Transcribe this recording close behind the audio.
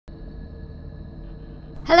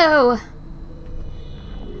Hello!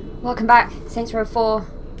 Welcome back, Saints Row 4. Oh,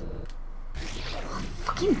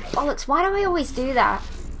 fucking bollocks, why do I always do that?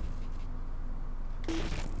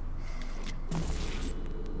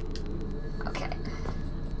 Okay.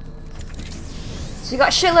 So we got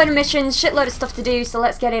a shitload of missions, shitload of stuff to do, so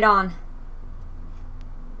let's get it on.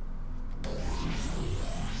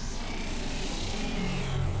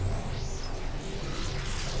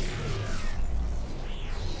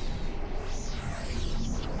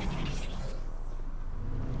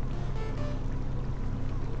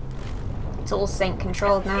 It's all sync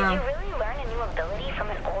controlled now. Did you really learn a new ability from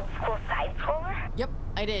an old school side scroller? Yep,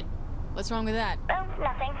 I did. What's wrong with that? Oh,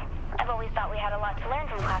 nothing. I've always thought we had a lot to learn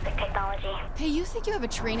from classic technology. Hey, you think you have a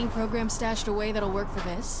training program stashed away that'll work for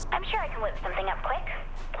this? I'm sure I can whip something up quick.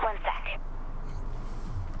 One sec.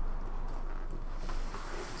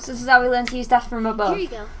 So this is how we learn to use death from above. Here you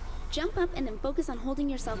go. Jump up and then focus on holding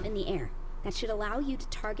yourself in the air. That should allow you to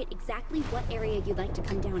target exactly what area you'd like to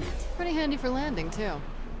come down at. Pretty handy for landing, too.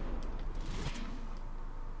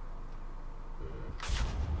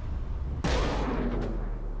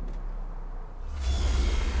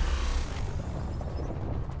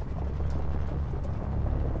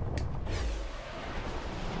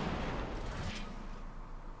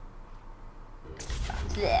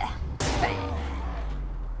 Blech.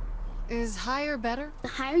 Is higher better? The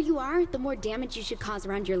higher you are, the more damage you should cause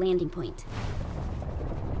around your landing point.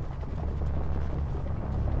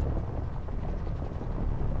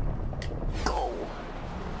 Go.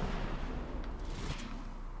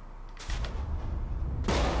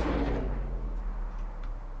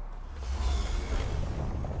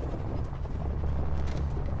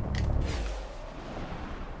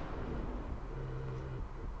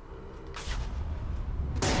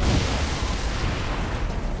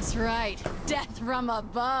 That's right. Death from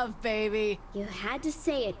above, baby. You had to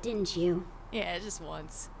say it, didn't you? Yeah, just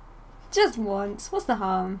once. Just once. What's the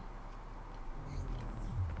harm?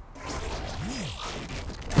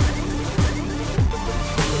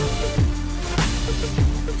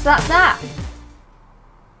 So that's that.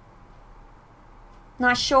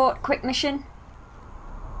 Nice short, quick mission.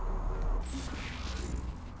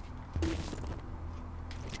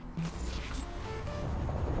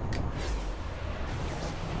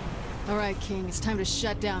 All right, King, it's time to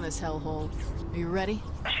shut down this hellhole. Are you ready?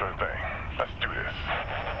 Sure thing. Let's do this.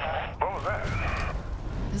 What was that?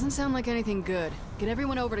 Doesn't sound like anything good. Get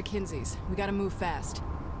everyone over to Kinsey's. We gotta move fast.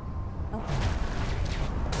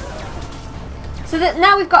 So that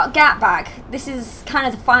now we've got a gap bag. This is kind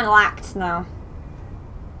of the final act now.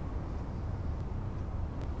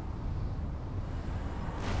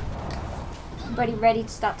 Everybody ready to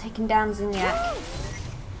start taking down Zinyak.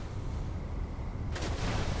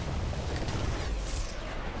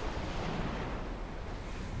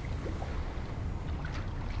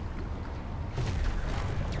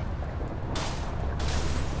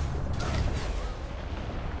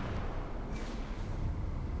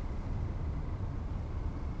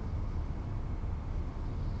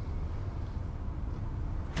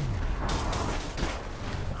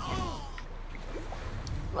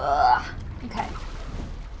 Ugh. Okay.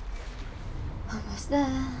 Almost there.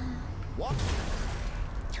 What?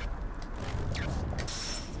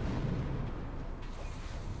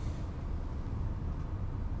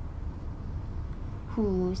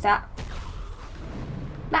 Who's that?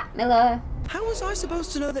 Matt Miller. How was I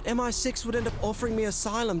supposed to know that MI6 would end up offering me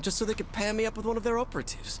asylum just so they could pair me up with one of their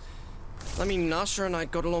operatives? I mean, Nasha and I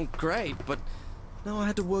got along great, but now I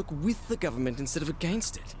had to work with the government instead of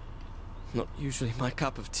against it. Not usually my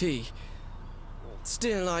cup of tea.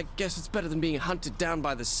 Still, I guess it's better than being hunted down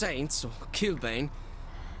by the Saints or Killbane.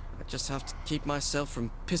 I just have to keep myself from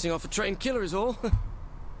pissing off a trained killer is all.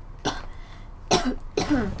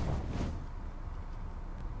 I'm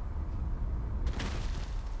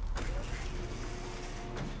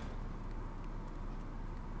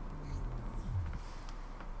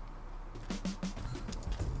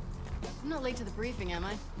not late to the briefing, am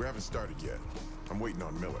I? We haven't started yet. I'm waiting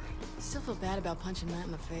on Miller. Still feel bad about punching Matt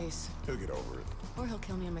in the face. He'll get over it. Or he'll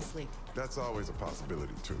kill me in my sleep. That's always a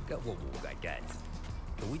possibility, too. Whoa, guys.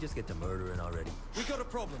 Can we just get to murdering already? We got a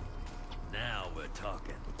problem. Now we're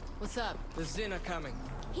talking. What's up? The Zin are coming.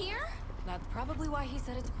 Here? That's probably why he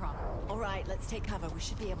said it's a problem. All right, let's take cover. We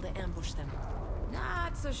should be able to ambush them.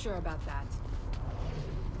 Not so sure about that.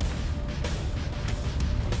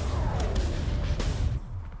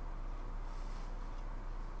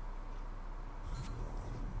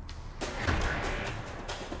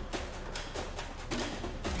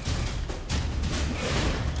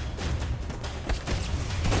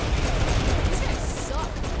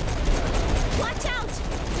 Watch out!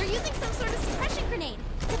 They're using some sort of suppression grenade.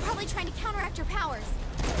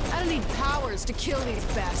 need powers to kill these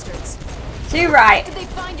bastards. Too right. Did they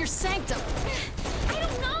find your sanctum? I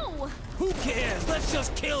don't know. Who cares? Let's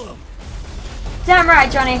just kill them. Damn right,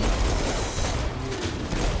 Johnny.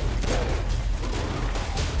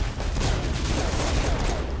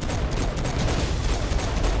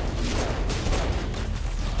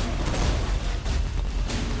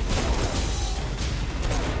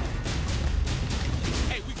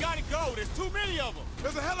 Hey, we gotta go. There's too many of them.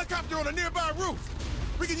 There's a helicopter on a nearby roof.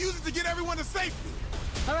 We can use it to get everyone to safety.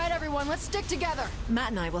 All right, everyone, let's stick together.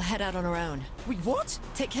 Matt and I will head out on our own. Wait, what?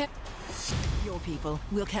 Take care. Your people.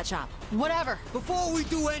 We'll catch up. Whatever. Before we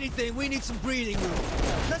do anything, we need some breathing room.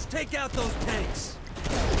 Let's take out those tanks.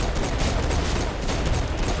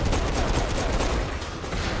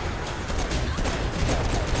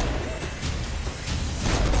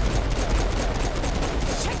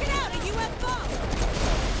 Check it out, a UFO!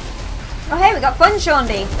 Oh, hey, we got fun,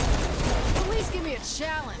 Shaundy. Please give me a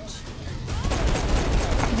challenge.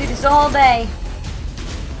 I can do this all day.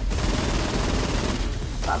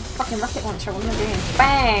 Got a fucking rocket launcher. What am I doing?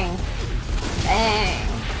 Bang! Bang!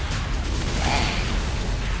 Bang!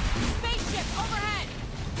 Spaceship overhead!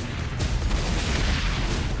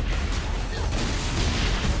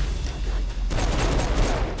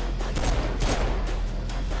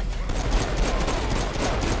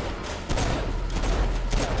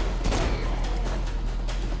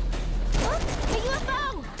 Look, a UFO.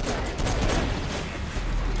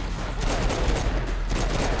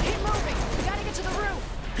 Keep moving. We gotta get to the roof.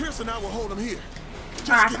 Pearson and I will hold them here.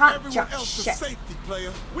 Just I get can't everyone jump else to shit. safety,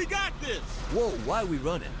 player. We got this. Whoa, why are we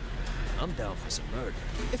running? I'm down for some murder.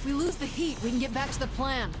 If we lose the heat, we can get back to the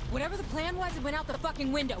plan. Whatever the plan was, it went out the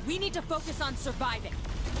fucking window. We need to focus on surviving.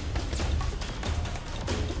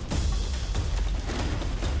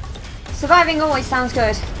 Surviving always sounds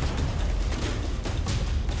good.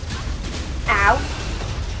 Ow.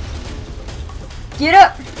 Get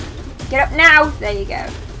up! Get up now! There you go.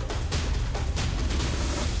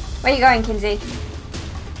 Where you going, Kinsey?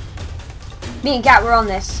 Me and Gat were on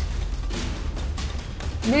this.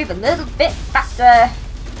 Move a little bit faster.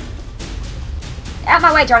 Out of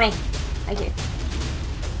my way, Johnny. Thank you.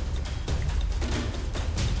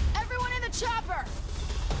 Everyone in the chopper!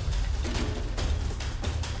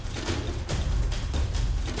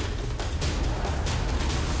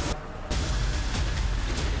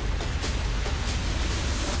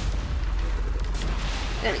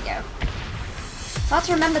 There we go. Hard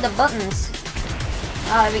to remember the buttons.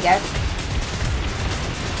 Oh, there we go.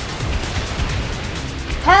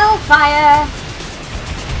 Hellfire!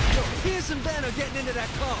 Yo, Pierce and Ben are getting into that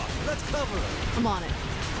car. Let's cover them. I'm on it.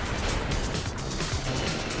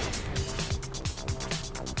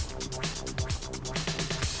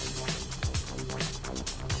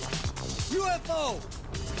 UFO!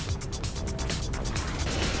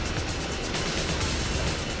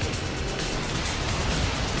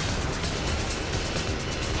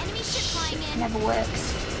 Enemy ship flying in. Never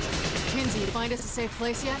works. Kinsey, you find us a safe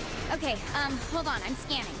place yet? Okay, hold on, I'm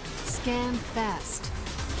scanning. Scan fast.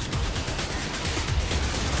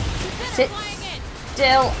 Sit Flying in!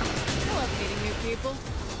 still. I love meeting new people.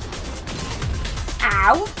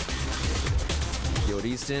 Ow. Yo,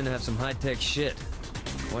 East End have some high-tech shit.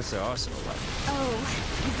 What's their arsenal like? Oh,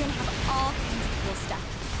 these gonna have all kinds of cool stuff.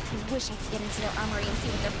 I wish I could get into their armory and see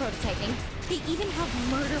what they're prototyping. They even have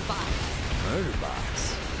murder bots. Murder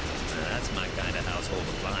box. That's my kind of household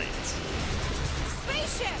appliance.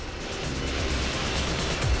 Spaceship!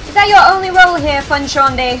 Is that your only role here, Fun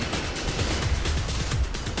Shaundy?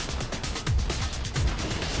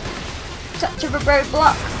 Touch of a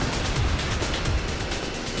roadblock.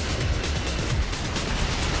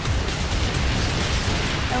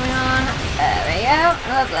 Going on. There we go.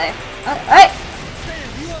 Lovely. Hey! Ben,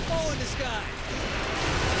 UFO in the sky.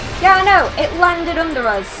 Yeah, I know. It landed under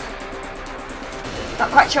us. Not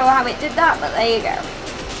quite sure how it did that, but there you go.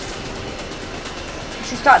 It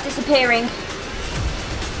should start disappearing.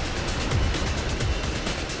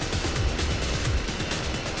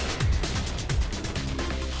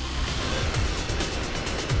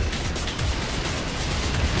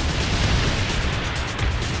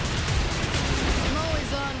 I'm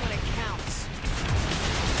always on when it counts.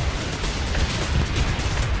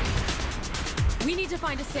 We need to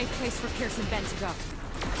find a safe place for Pierce and Ben to go.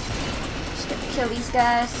 Just get to kill these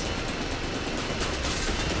guys.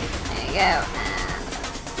 There you go.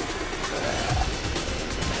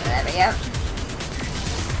 There we go.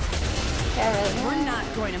 Carry. We're not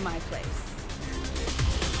going to my place.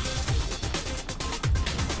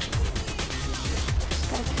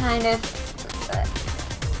 Gotta kind of.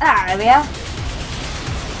 There we go.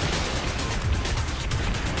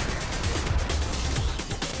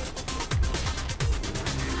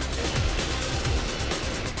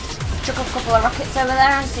 chuck a couple of rockets over there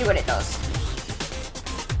and see what it does.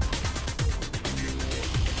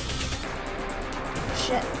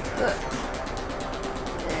 Shit.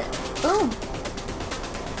 Ooh.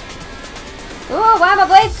 Ooh, why are my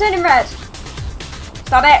blades turning red?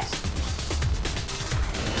 Stop it.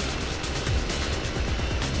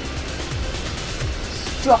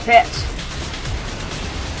 Stop it.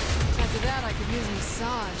 After that, I could use a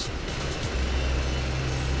massage.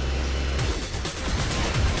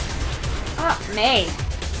 Fuck me.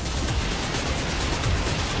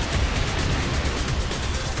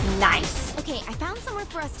 Nice. Okay, I found somewhere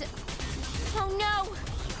for us to... Oh no!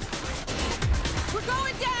 We're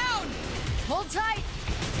going down! Hold tight!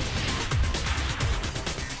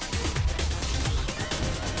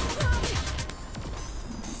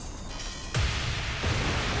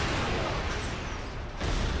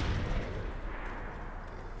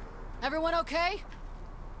 Everyone okay?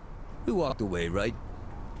 We walked away, right?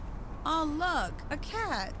 Oh, look, a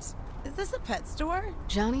cat. Is this a pet store?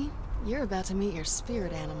 Johnny, you're about to meet your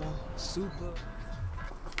spirit animal. Super.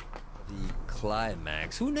 The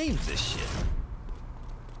climax. Who names this shit?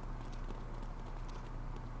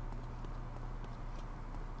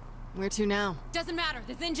 Where to now? Doesn't matter.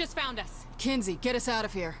 The Zin just found us. Kinsey, get us out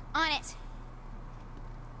of here. On it.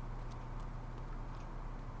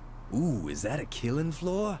 Ooh, is that a killing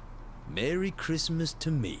floor? Merry Christmas to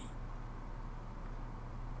me.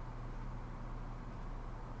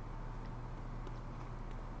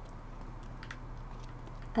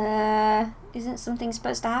 Isn't something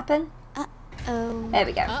supposed to happen? Uh-oh. There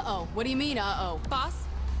we go. Uh-oh. What do you mean, uh-oh? Boss,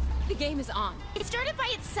 the game is on. It started by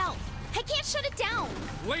itself. I can't shut it down.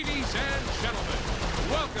 Ladies and gentlemen,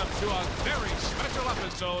 welcome to a very special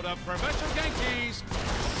episode of Professor Genki's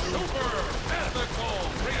Super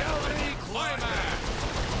Ethical Reality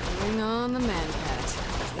Climax. Bring on the man-cat.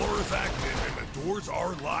 The floor is active and the doors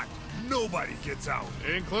are locked. Nobody gets out.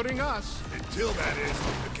 Including us. Until that is,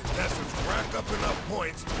 the contestants rack up enough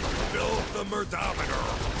points to fill the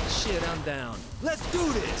murdometer. Shit, I'm down. Let's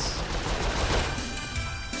do this!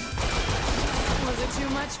 Was it too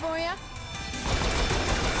much for you?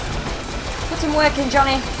 Put some work in,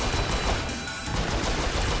 Johnny.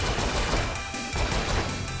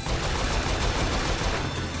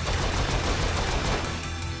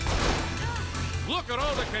 Look at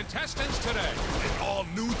all the contestants today. And all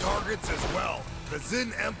new targets as well. The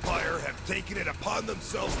Zin Empire have taken it upon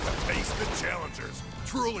themselves to face the challengers.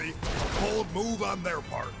 Truly, a bold move on their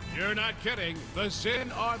part. You're not kidding. The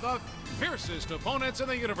Zin are the fiercest opponents in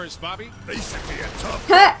the universe, Bobby. They should be a tough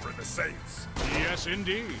fight for the Saints. Yes,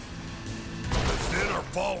 indeed. The Zin are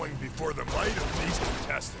falling before the might of these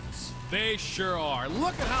contestants. They sure are.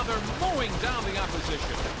 Look at how they're mowing down the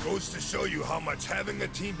opposition. Goes to show you how much having a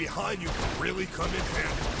team behind you can really come in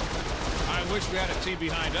handy. I wish we had a team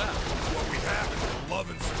behind us. What we have is the love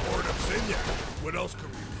and support of Zinyak. What else could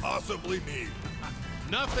we possibly need?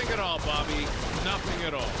 Nothing at all, Bobby. Nothing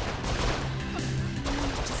at all.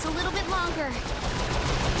 Just a little bit longer.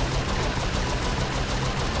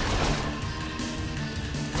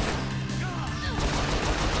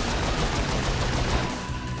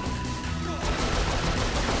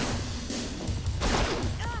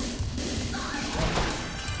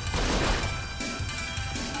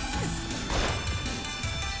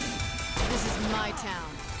 This is my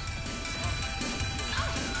town.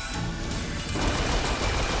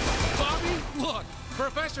 Bobby, look!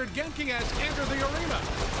 Professor Genki has entered the arena.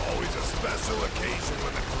 Always a special occasion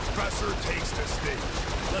when the professor takes the stage.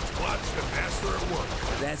 Let's watch the master at work.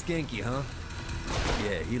 That's Genki, huh?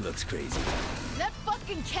 Yeah, he looks crazy. That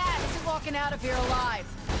fucking cat isn't walking out of here alive.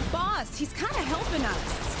 Boss, he's kind of helping us.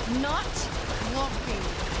 Not walking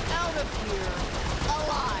out of here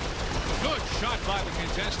alive. Good shot by the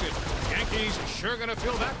contestant. Genki's sure gonna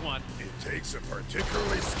feel that one. It takes a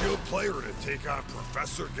particularly skilled player to take on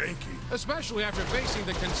Professor Genki. Especially after facing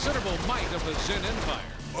the considerable might of the Zin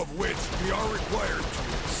Empire. Of which we are required to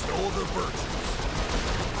extol the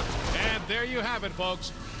virtues. And there you have it,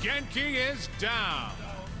 folks. Genki is down.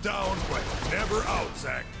 Down, but never out,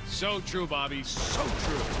 Zach. So true, Bobby. So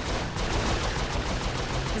true.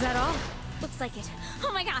 Is that all? Looks like it.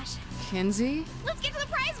 Oh my gosh. Kinsey? Let's get to the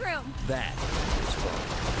prize room. That was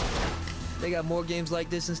fun. They got more games like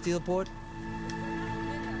this in Steelport?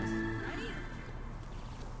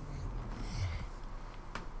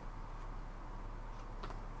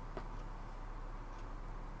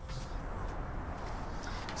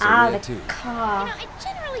 So Ah, where the to? car. You know, I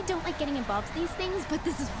generally generally don't like getting involved in these things, but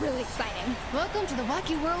this is really exciting. Welcome to the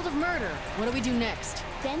wacky world of murder. What do we do next?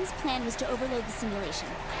 Ben's plan was to overload the simulation.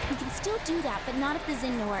 We can still do that, but not if the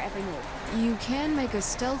Zin know our every move. You can make us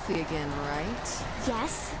stealthy again, right?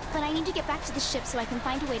 Yes, but I need to get back to the ship so I can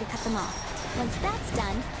find a way to cut them off. Once that's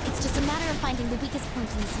done, it's just a matter of finding the weakest point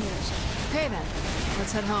in the simulation. Okay then,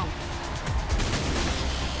 let's head home.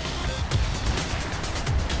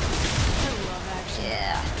 I love action.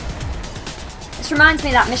 Yeah. This reminds me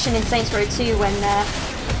of that mission in Saints Row 2 when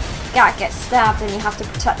Gat gets stabbed and you have to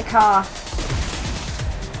protect the car.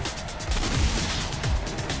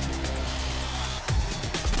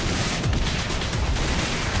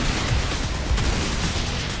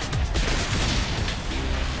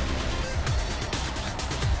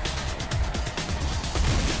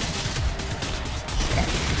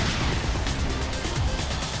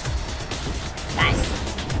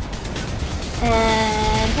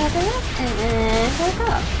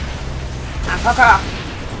 Fuck off.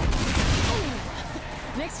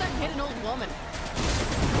 Next time, hit an old woman.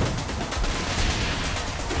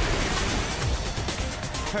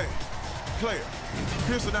 Hey, player.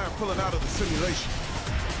 Pierce and I are pulling out of the simulation.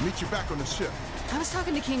 Meet you back on the ship. I was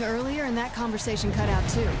talking to King earlier, and that conversation cut out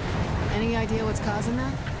too. Any idea what's causing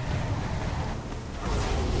that?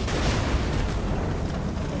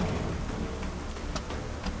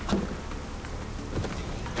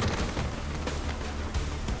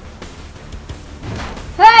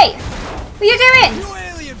 Hey! What are you doing? You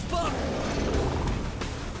alien fuck!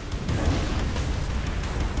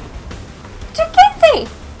 To Kinsey!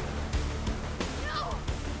 No!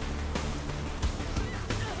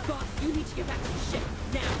 Boss, you need to get back to the ship,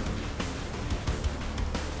 now!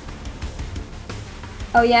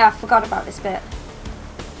 Oh yeah, I forgot about this bit.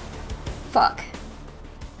 Fuck.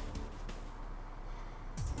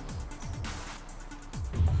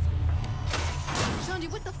 Shandy,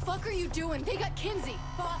 what the fuck are you doing? They got Kinsey!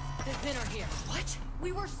 Boss, the Zin are here. What?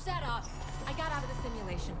 We were set up. I got out of the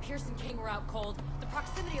simulation. Pierce and King were out cold. The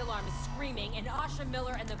proximity alarm is screaming, and Asha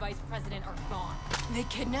Miller and the Vice President are gone. They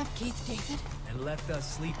kidnapped Keith David? And left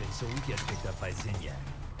us sleeping so we get picked up by Zinyak.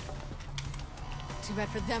 Too bad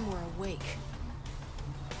for them we're awake.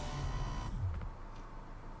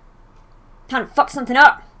 Time to fuck something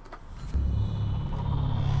up.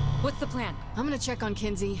 What's the plan? I'm gonna check on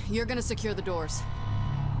Kinsey. You're gonna secure the doors.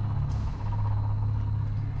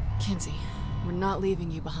 Kinsey, we're not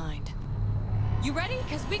leaving you behind. You ready?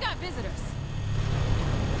 Because we got visitors.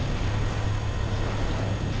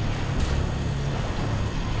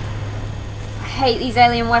 I hate these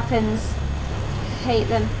alien weapons. I hate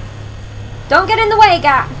them. Don't get in the way,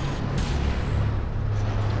 Gat.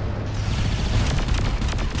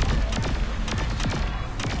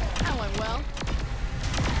 That went well.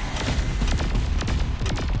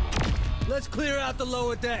 Let's clear out the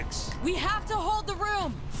lower decks. We have to hold the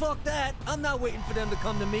room. Fuck that. I'm not waiting for them to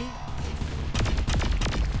come to me.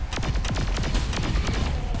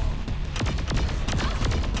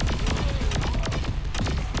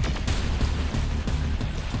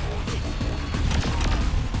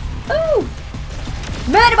 Ooh!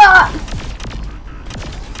 Murderbot!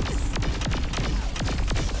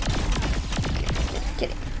 Get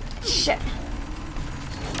it. Shit.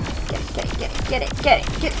 Get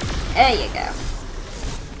it. There you go.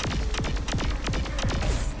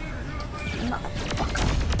 Motherfucker.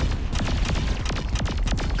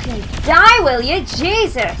 Okay, die, will you?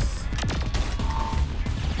 Jesus!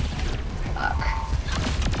 Fuck.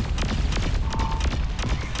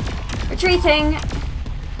 Retreating.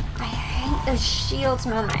 I hate those shields,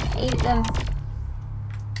 man. I hate them.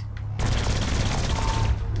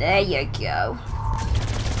 There you go.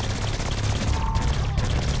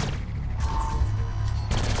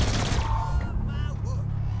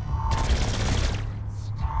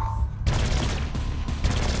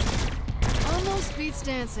 Almost beats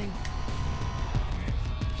dancing.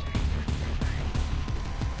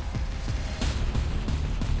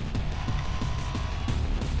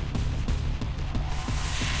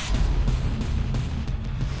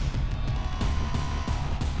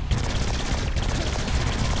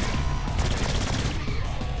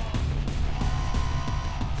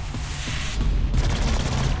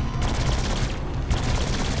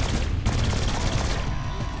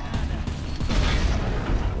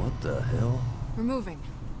 What the hell? We're moving.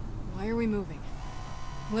 Why are we moving?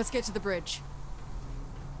 Let's get to the bridge.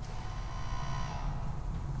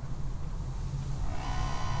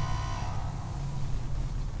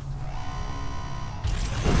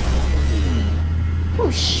 Oh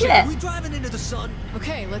shit! We driving into the sun?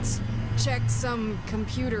 Okay, let's check some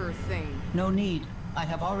computer thing. No need. I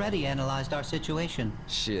have already analyzed our situation.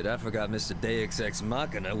 Shit, I forgot Mr. Deus Ex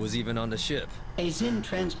Machina was even on the ship. A Zin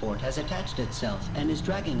transport has attached itself and is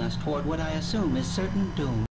dragging us toward what I assume is certain doom.